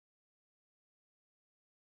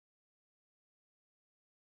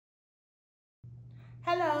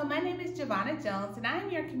Hello, my name is Giovanna Jones and I am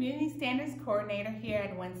your Community Standards Coordinator here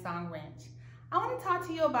at Windsong Ranch. I want to talk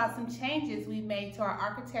to you about some changes we've made to our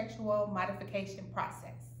architectural modification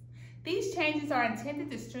process. These changes are intended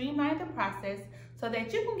to streamline the process so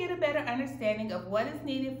that you can get a better understanding of what is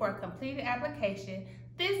needed for a completed application.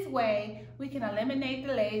 This way, we can eliminate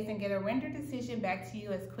delays and get a rendered decision back to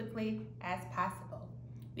you as quickly as possible.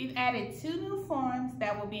 We've added 2 new forms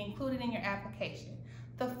that will be included in your application.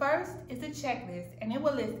 The first is a checklist, and it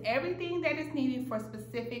will list everything that is needed for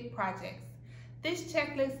specific projects. This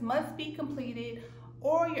checklist must be completed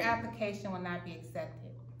or your application will not be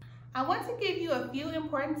accepted. I want to give you a few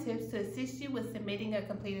important tips to assist you with submitting a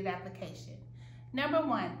completed application. Number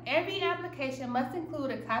 1, every application must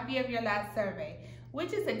include a copy of your lot survey,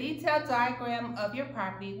 which is a detailed diagram of your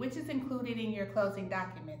property, which is included in your closing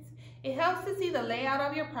documents. It helps to see the layout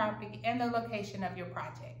of your property and the location of your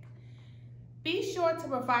project. Be sure to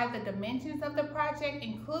provide the dimensions of the project,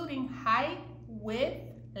 including height, width,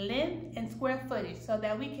 length, and square footage, so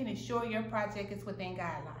that we can ensure your project is within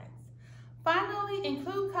guidelines. Finally,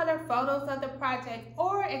 include color photos of the project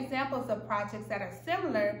or examples of projects that are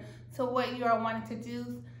similar to what you are wanting to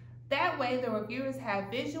do. That way, the reviewers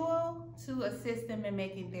have visual to assist them in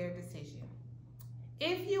making their decision.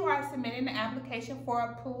 If you are submitting an application for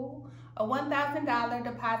a pool, a $1,000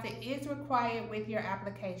 deposit is required with your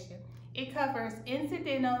application. It covers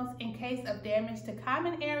incidentals in case of damage to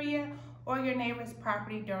common area or your neighbor's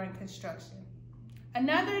property during construction.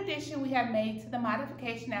 Another addition we have made to the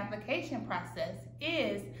modification application process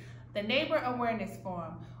is the neighbor awareness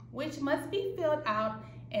form, which must be filled out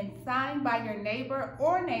and signed by your neighbor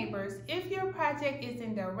or neighbors if your project is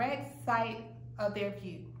in direct sight of their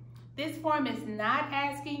view. This form is not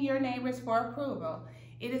asking your neighbors for approval.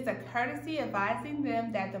 It is a courtesy advising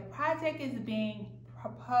them that the project is being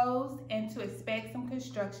proposed and to expect some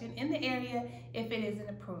construction in the area if it isn't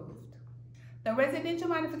approved. The residential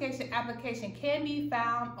modification application can be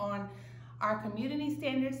found on our community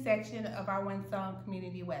standards section of our Windsong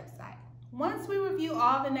community website. Once we review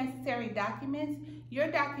all the necessary documents, your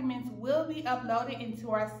documents will be uploaded into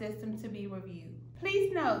our system to be reviewed.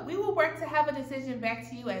 Please note, we will work to have a decision back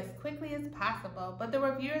to you as quickly as possible, but the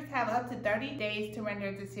reviewers have up to 30 days to render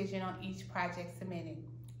a decision on each project submitted.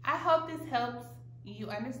 I hope this helps you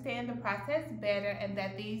understand the process better and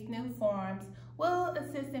that these new forms will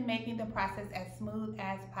assist in making the process as smooth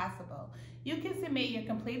as possible. You can submit your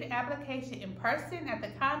completed application in person at the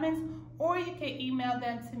Commons, or you can email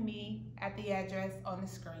them to me at the address on the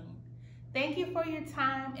screen. Thank you for your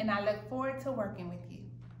time, and I look forward to working with you.